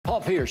Paul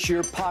Pierce,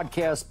 your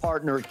podcast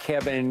partner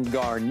Kevin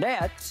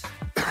Garnett,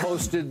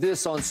 posted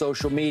this on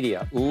social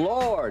media.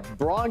 Lord,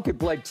 Bron could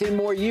play 10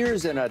 more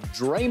years in a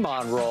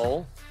Draymond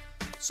role.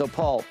 So,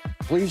 Paul,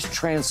 please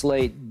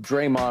translate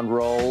Draymond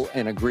role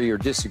and agree or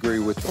disagree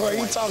with the Well,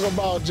 point. you talk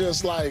about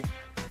just like,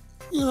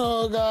 you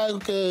know, a guy who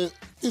could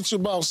get you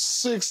about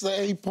 6 to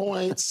 8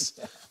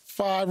 points,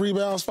 5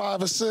 rebounds,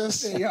 5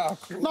 assists. Yeah.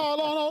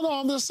 No.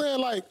 I'm just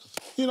saying, like,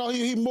 you know,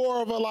 he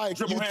more of a, like,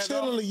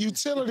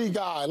 utility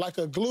guy, like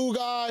a glue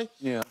guy.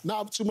 Yeah.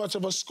 Not too much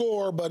of a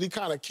scorer, but he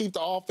kind of keep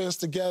the offense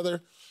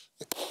together,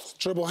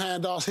 dribble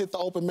handoffs, hit the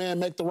open man,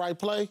 make the right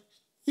play.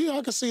 Yeah,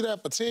 I can see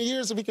that for 10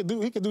 years if he could do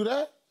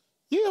that.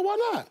 Yeah,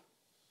 why not?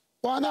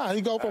 Why not?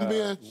 He go from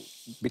being...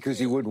 Because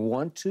he wouldn't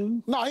want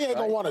to? No, he ain't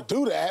going to want to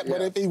do that,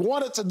 but Yeah. if he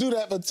wanted to do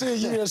that for 10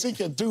 years, he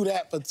can do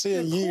that for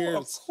 10 years.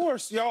 Of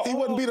course, y'all. He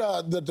wouldn't be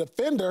the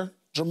defender,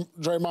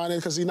 Draymond is,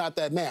 because he's not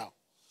that now.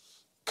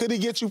 Could he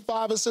get you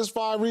 5 assists,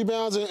 5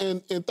 rebounds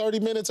in 30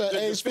 minutes at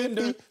age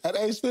 50? At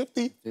age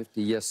 50?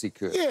 50, yes, he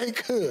could. Yeah, he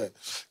could.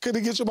 Could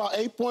he get you about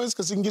 8 points?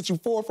 Because he can get you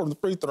 4 from the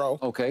free throw.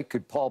 Okay,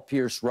 could Paul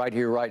Pierce right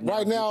here, right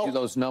now, get you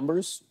those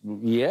numbers?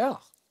 Yeah.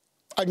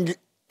 I can get...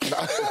 in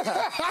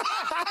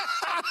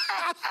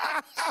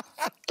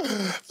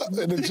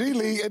the G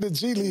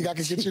League, I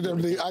can get you them.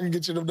 I can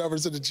get you them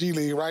numbers in the G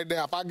League right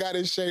now. If I got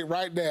in shape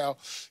right now,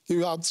 give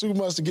you out 2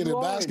 months to get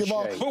in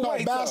basketball.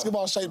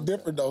 Basketball shape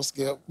different though,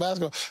 Skip.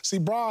 Basketball. See,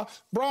 Bron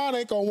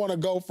ain't gonna want to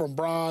go from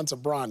Bron to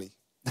Bronny.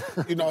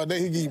 You know, and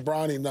then he give you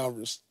Bronny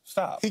numbers.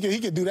 Stop. He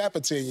could do that for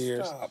 10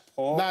 years. Stop,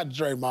 Paul. Not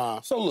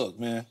Draymond. So look,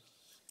 man.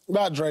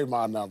 Not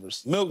Draymond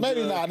numbers.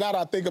 Maybe not. Now that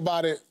I think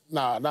about it,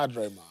 nah, not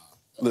Draymond.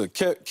 Look,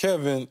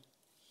 Kevin,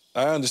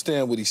 I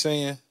understand what he's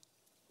saying.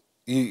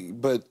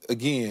 But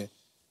again,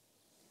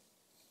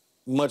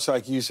 much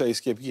like you say,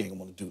 Skip, he ain't gonna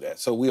want to do that.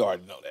 So we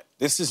already know that.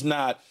 This is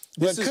not.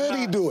 But could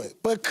he do it?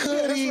 But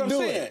could he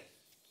do it?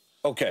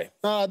 Okay.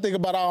 Now I think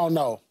about it, I don't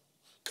know.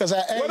 Because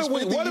at age 50,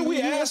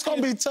 it's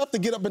going to be tough to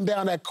get up and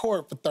down that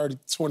court for 30,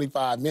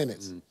 25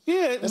 minutes.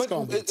 Yeah, it's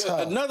going to be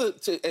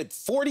tough. At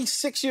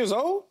 46 years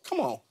old? Come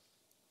on.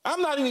 I'm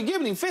not even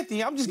giving him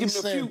 50. I'm just giving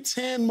him a few.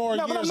 10 more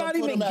years. No, but I'm not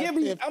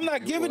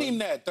giving him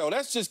that, though.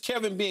 That's just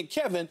Kevin being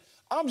Kevin.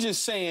 I'm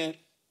just saying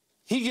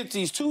he gets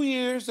these 2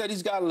 years that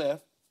he's got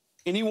left,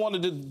 and he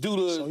wanted to do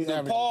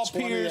the Paul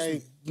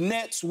Pierce,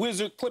 Nets,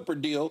 Wizard, Clipper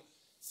deal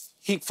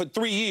for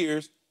 3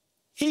 years.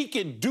 He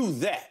could do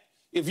that.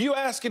 If you're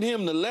asking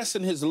him to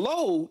lessen his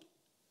load,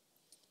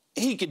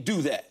 he could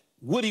do that.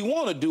 Would he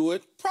want to do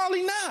it?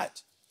 Probably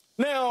not.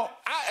 Now,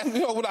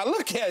 when I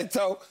look at it,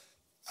 though,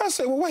 I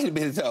say, well, wait a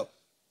minute, though.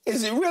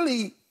 Is he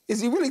really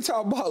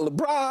talking about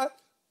LeBron,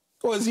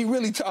 or is he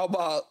really talking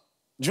about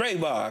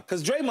Draymond?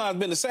 Because Draymond's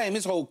been the same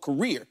his whole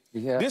career.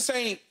 Yeah. This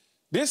ain't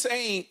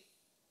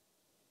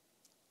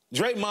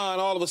Draymond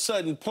all of a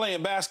sudden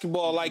playing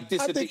basketball like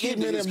this at the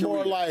end of his career.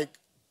 More like,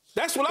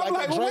 that's what I'm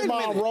like.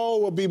 Draymond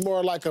role would be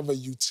more like of a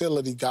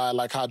utility guy,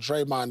 like how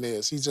Draymond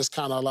is. He's just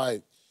kind of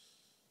like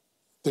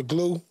the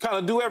glue. Kind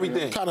of do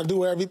everything. Kind of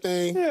do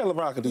everything. Yeah,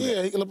 LeBron could do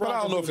that. LeBron but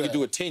I don't know if he that. could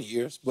do it 10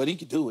 years, but he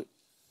could do it.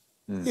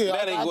 Yeah,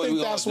 I think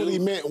that's what he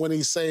meant when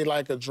he say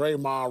like a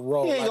Draymond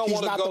role. Like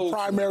he's not the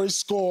primary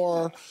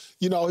scorer.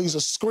 You know, he's a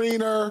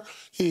screener.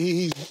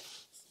 He's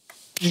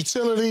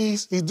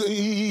utilities.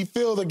 He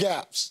fill the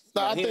gaps.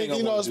 Now, I think,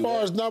 you know, as far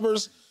as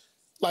numbers,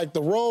 like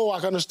the role, I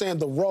can understand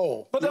the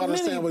role. But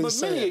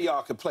many of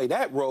y'all could play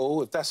that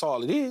role if that's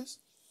all it is.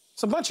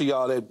 It's a bunch of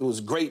y'all that was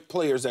great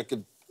players that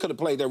could have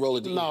played that role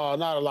at the end. No,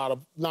 not a lot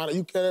of.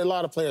 A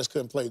lot of players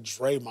couldn't play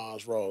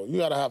Draymond's role. You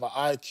got to have an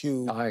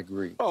IQ. I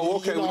agree. Oh,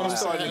 okay. You know We're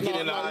starting to get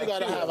into IQ. You got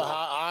to have a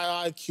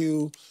high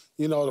IQ.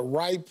 You know, the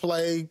right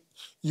play.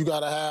 You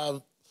got to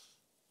have,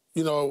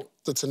 you know,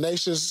 the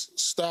tenacious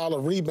style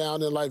of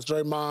rebounding like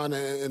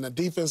Draymond and the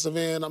defensive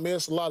end. I mean,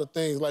 it's a lot of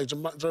things. Like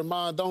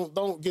Draymond,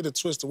 don't get it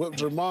twisted. What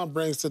Draymond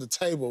brings to the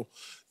table,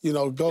 you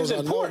know, goes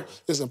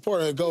unnoticed. It's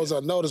important. It goes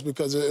unnoticed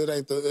because it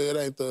ain't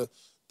the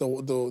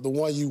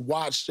one you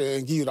watch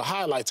and give you the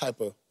highlight type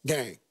of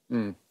game.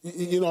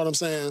 You know what I'm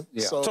saying?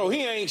 Yeah. So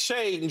he ain't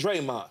shading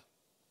Draymond.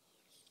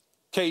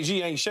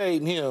 KG ain't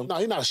shading him. No,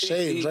 he's not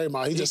shading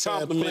Draymond. He just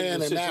saying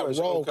playing in that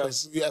role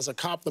as a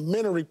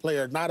complimentary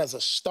player, not as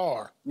a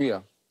star.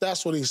 Yeah.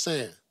 That's what he's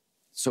saying.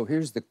 So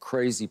here's the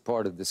crazy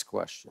part of this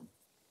question.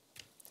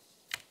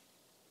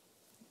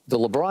 The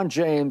LeBron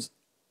James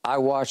I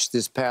watched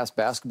this past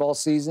basketball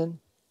season,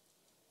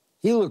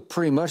 he looked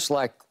pretty much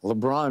like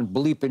LeBron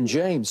bleeping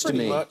James to me.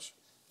 Pretty much.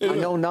 I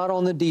know not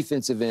on the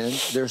defensive end.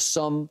 There's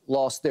some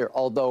loss there.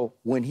 Although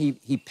when he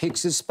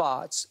picks his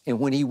spots and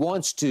when he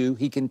wants to,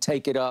 he can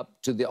take it up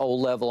to the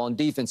old level on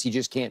defense. He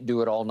just can't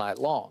do it all night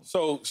long.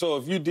 So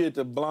if you did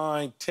the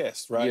blind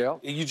test, right? Yeah.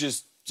 And you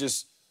just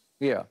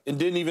yeah. And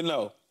didn't even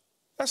know.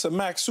 That's a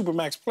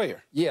supermax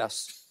player.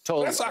 Yes.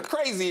 Totally. That's how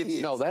crazy it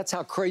is. No, that's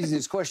how crazy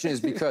this question is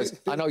because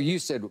I know you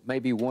said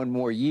maybe one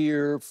more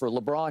year for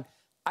LeBron.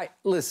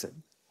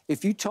 Listen.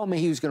 If you told me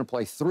he was going to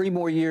play 3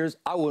 more years,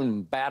 I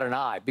wouldn't bat an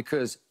eye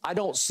because I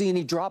don't see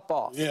any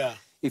drop-off. Yeah.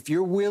 If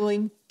you're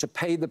willing to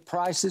pay the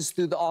prices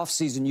through the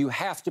offseason, you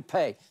have to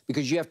pay,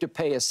 because you have to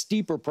pay a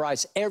steeper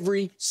price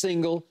every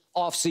single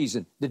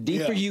offseason. The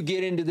deeper you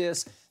get into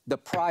this, the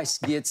price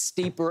gets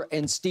steeper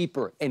and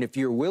steeper. And if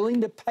you're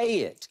willing to pay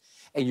it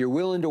and you're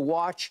willing to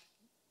watch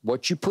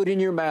what you put in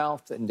your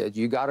mouth, and that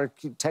you got to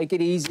take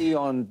it easy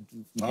on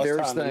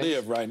various things. To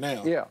live right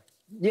now.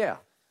 Yeah.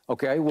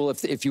 Okay, well,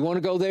 if you want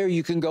to go there,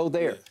 you can go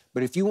there. Yeah.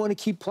 But if you want to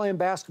keep playing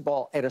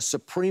basketball at a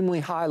supremely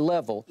high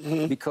level,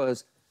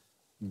 because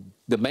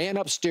the man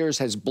upstairs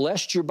has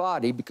blessed your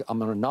body, I'm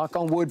going to knock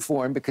on wood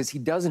for him, because he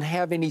doesn't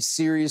have any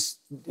serious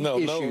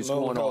issues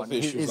going on.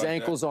 His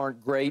ankles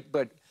aren't great,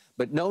 but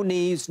no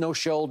knees, no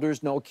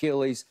shoulders, no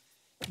Achilles.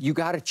 You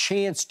got a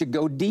chance to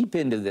go deep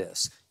into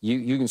this.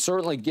 You can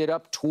certainly get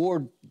up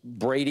toward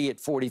Brady at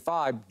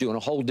 45, doing a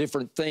whole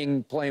different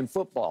thing, playing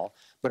football.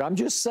 But I'm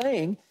just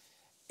saying,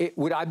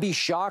 would I be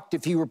shocked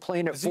if he were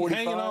playing at 45? Is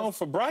he hanging on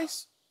for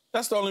Bryce?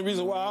 That's the only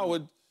reason why I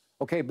would.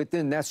 Okay, but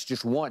then that's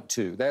just want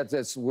to.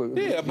 That's what.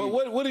 Yeah, but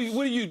what do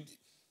you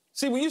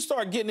see when you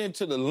start getting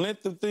into the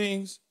length of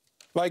things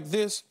like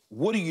this?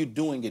 What are you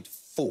doing it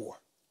for?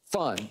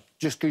 Fun,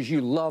 just because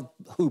you love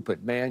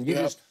hooping, man.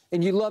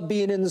 And you love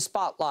being in the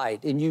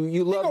spotlight, and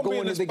you love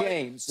going to the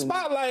games.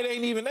 Spotlight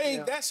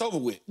that's over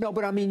with. No,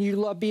 but I mean, you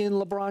love being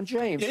LeBron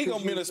James. Yeah, he's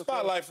gonna be in the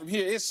spotlight from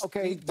here.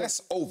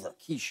 That's over.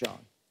 Keyshawn,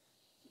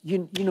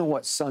 you know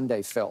what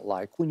Sunday felt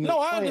like when you were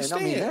playing. I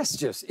understand. I mean,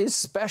 it's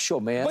special,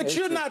 man. But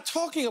you're not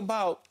talking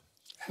about.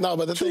 No,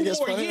 but the thing is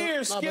for him. But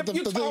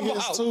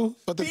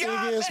the thing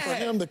is for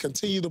him to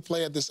continue to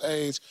play at this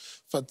age,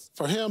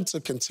 for him to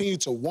continue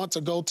to want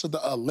to go to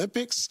the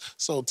Olympics,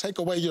 so take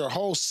away your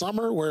whole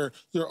summer where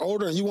you're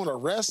older and you want to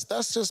rest,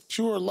 that's just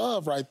pure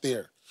love right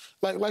there.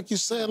 Like you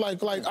said, I'm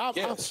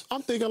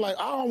thinking, like,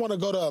 I don't want to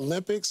go to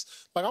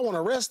Olympics. Like, I want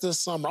to rest this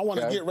summer. I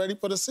want to get ready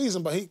for the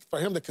season. But for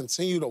him to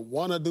continue to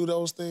want to do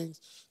those things,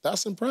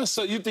 that's impressive.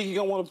 So you think he's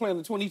going to want to play in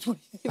the 2020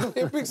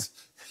 Olympics?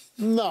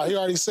 No, he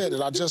already said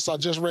it. I just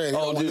read.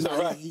 He's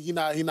not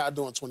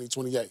doing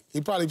 2028.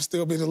 He probably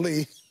still be in the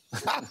league.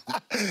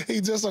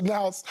 He just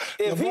announced.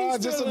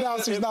 LeBron just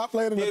announced he's not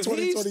playing in the 2028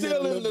 If he's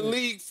still in the Olympics.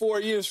 league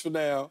 4 years from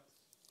now,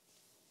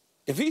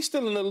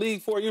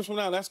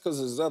 that's because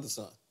of his other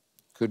son.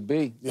 Could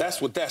be.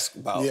 That's what that's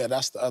about. Yeah,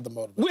 that's the other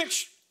motivation.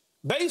 Which,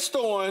 based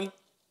on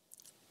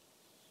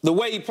the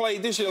way he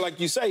played this year, like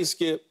you say,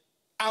 Skip,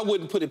 I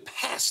wouldn't put it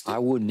past him. I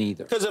wouldn't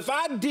either. Because if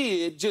I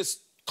did just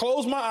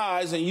close my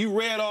eyes and you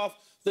read off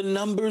the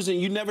numbers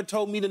and you never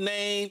told me the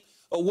name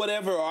or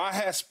whatever, or I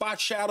had spot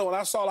shadow and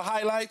I saw the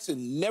highlights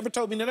and never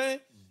told me the name,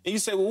 and you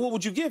say, well, what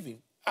would you give him?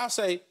 I'll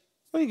say,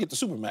 well, you get the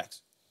Supermax.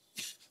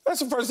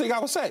 That's the first thing I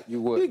would say.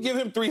 You would. You'd give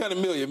him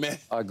 $300 million, man.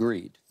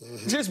 Agreed.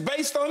 Just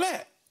based on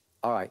that.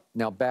 All right,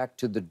 now back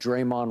to the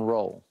Draymond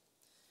role.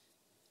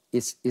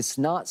 It's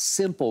not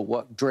simple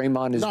what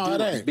Draymond is doing,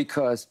 it ain't.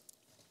 Because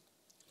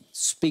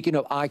speaking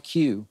of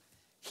IQ,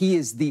 he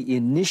is the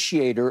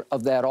initiator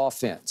of that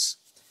offense.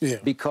 Yeah.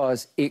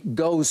 Because it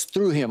goes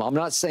through him. I'm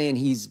not saying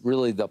he's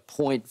really the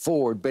point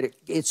forward, but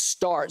it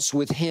starts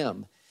with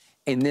him.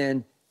 And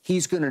then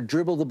he's going to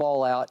dribble the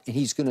ball out, and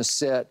he's going to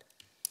set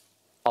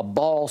a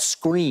ball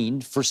screen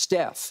for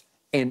Steph.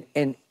 And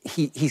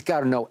he's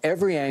got to know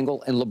every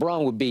angle, and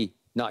LeBron would be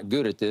not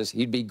good at this.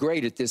 He'd be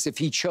great at this if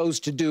he chose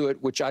to do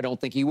it, which I don't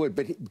think he would.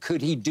 But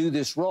could he do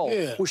this role?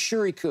 Yeah. Well,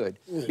 sure he could,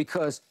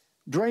 because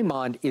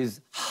Draymond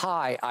is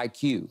high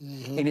IQ,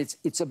 and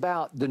it's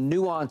about the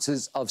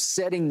nuances of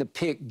setting the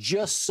pick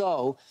just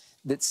so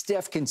that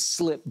Steph can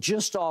slip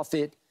just off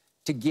it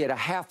to get a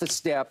half a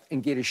step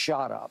and get a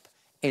shot up.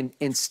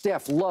 And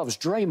Steph loves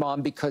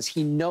Draymond because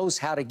he knows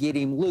how to get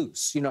him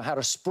loose, how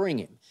to spring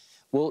him.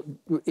 Well,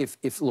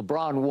 if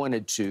LeBron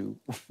wanted to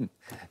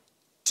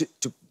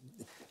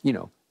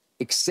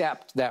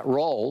accept that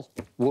role,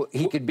 well,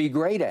 he could be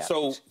great at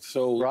it.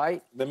 So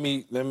right? Let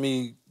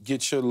me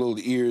get your little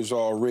ears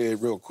all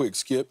red real quick,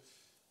 Skip.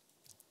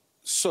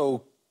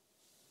 So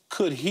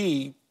would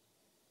he,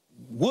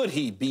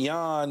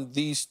 beyond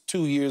these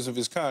 2 years of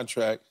his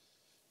contract,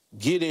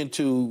 get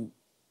into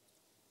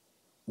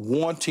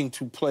wanting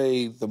to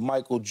play the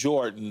Michael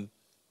Jordan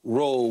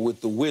role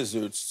with the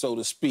Wizards, so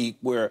to speak,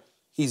 where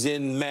he's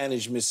in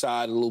management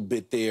side a little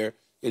bit there,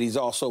 and he's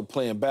also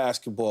playing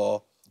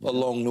basketball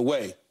along the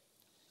way?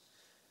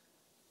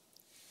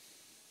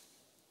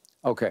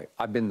 Okay,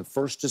 I've been the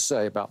first to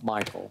say about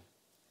Michael,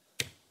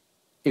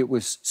 it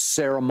was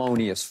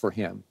ceremonious for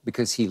him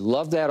because he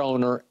loved that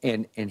owner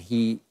and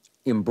he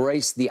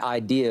embraced the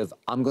idea of,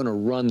 I'm going to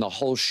run the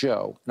whole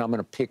show, and I'm going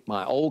to pick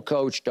my old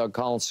coach, Doug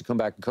Collins, to come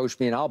back and coach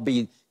me, and I'll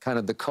be kind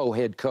of the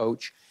co-head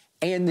coach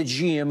and the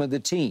GM of the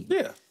team.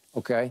 Yeah.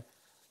 Okay?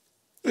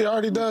 He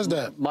already does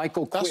that.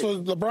 Michael quit. That's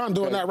what LeBron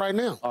doing that right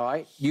now. All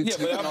right?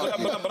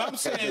 But I'm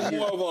saying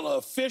more of an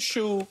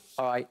official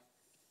all right.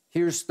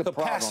 Here's the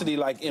capacity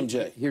problem. like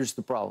MJ. Here's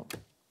the problem.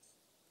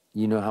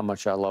 You know how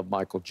much I love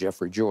Michael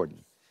Jeffrey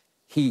Jordan.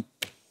 He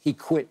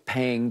quit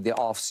paying the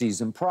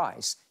off-season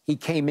price. He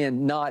came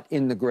in not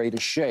in the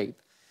greatest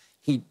shape.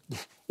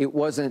 it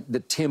wasn't the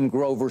Tim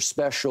Grover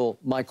special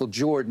Michael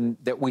Jordan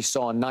that we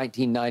saw in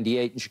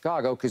 1998 in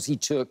Chicago, because he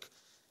took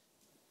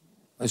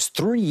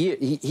 3 years.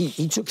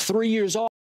 He took 3 years off.